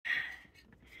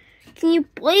Can you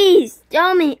please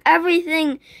tell me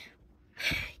everything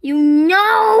you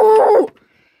know?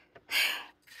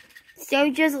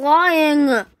 So just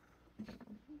lying.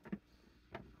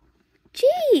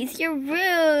 Jeez, you're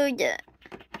rude.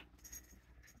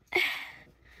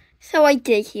 So I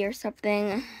did hear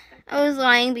something. I was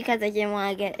lying because I didn't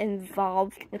want to get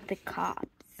involved with the cops.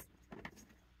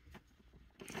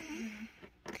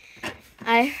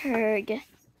 I heard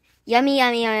yummy,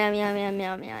 yummy, yummy, yummy, yummy,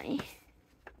 yummy, yummy.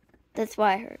 That's what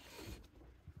I heard.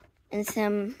 And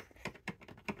some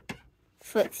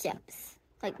footsteps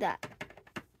like that.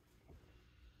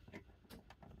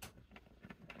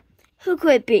 Who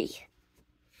could it be?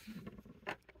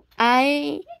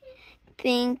 I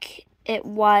think it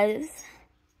was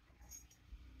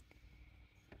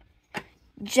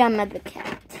Gemma the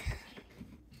cat.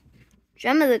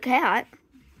 Gemma the cat?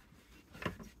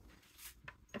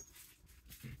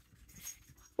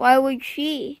 Why would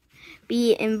she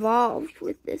be involved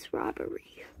with this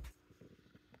robbery?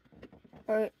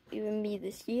 Or even be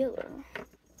the stealer?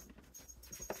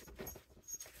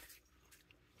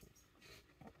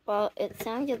 Well, it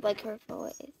sounded like her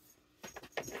voice.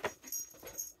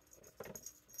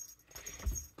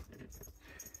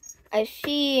 I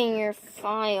see in your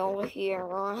file here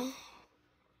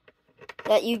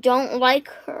that you don't like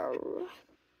her.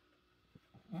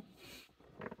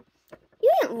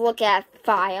 You didn't look at a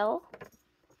file.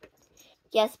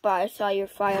 Yes, but I saw your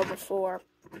file before.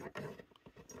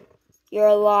 You're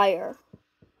a liar.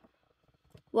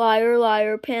 Liar,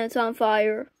 liar, pants on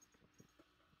fire.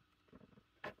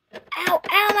 Ow,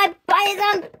 ow, my butt is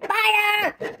on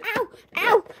fire! Ow,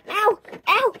 ow, ow,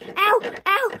 ow, ow,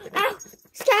 ow, ow!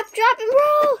 Stop, drop, and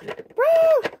roll!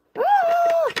 Roll!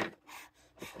 Roll!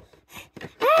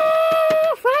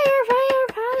 Ah! Fire, fire,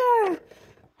 fire!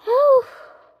 Oh.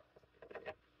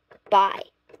 Bye.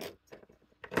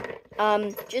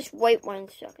 Just wait 1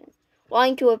 second.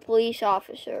 Lying to a police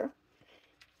officer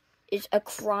is a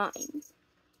crime.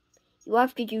 You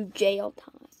have to do jail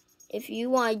time. If you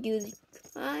want to do the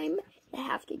time, you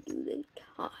have to do the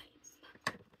time.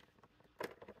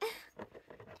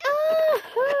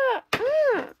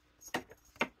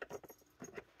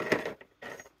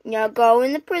 Now go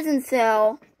in the prison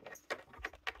cell.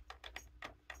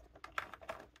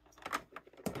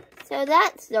 So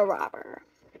that's the robber.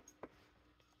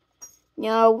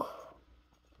 No.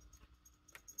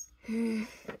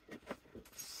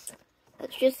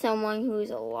 That's just someone who's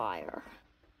a liar.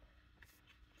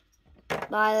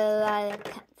 Liar, liar,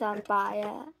 cat's on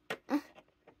fire.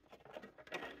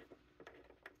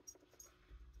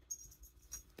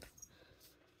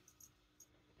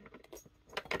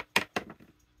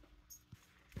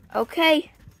 Okay,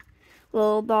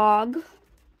 little dog.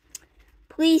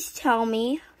 Please tell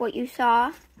me what you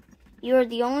saw. You're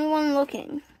the only one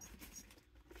looking.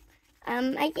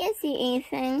 I didn't see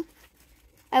anything.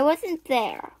 I wasn't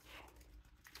there.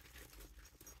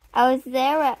 I was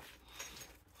there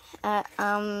at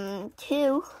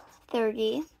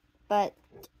 2:30, but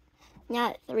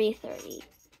not 3:30.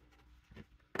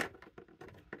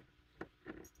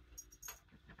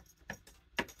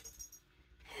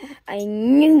 I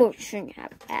knew I shouldn't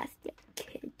have asked that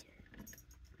kid.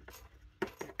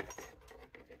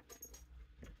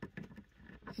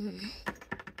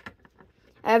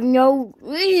 I have no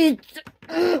reason.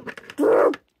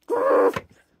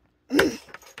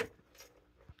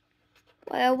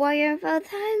 What a wonderful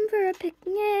time for a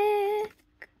picnic.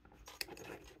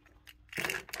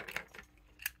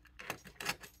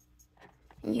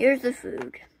 And here's the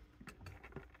food.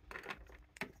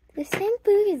 The same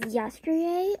food as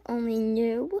yesterday, only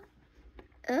new.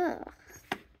 Ugh.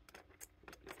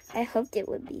 I hoped it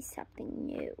would be something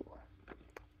new.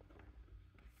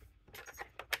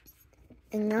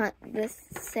 And not the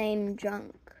same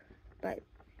junk, but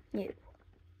new.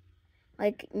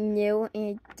 Like new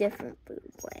in a different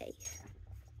food way.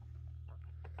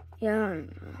 Yeah,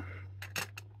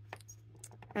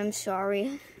 I'm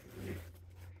sorry.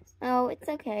 Oh, it's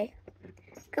okay.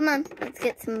 Come on, let's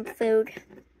get some food.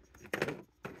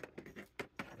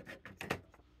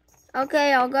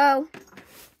 Okay, I'll go.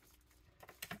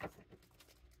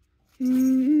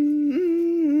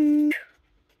 We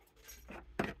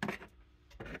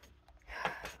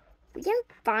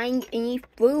didn't find any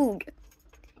food.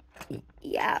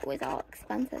 Yeah, it was all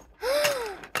expensive.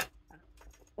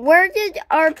 Where did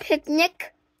our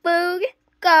picnic food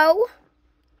go?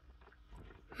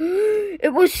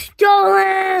 It was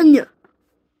stolen!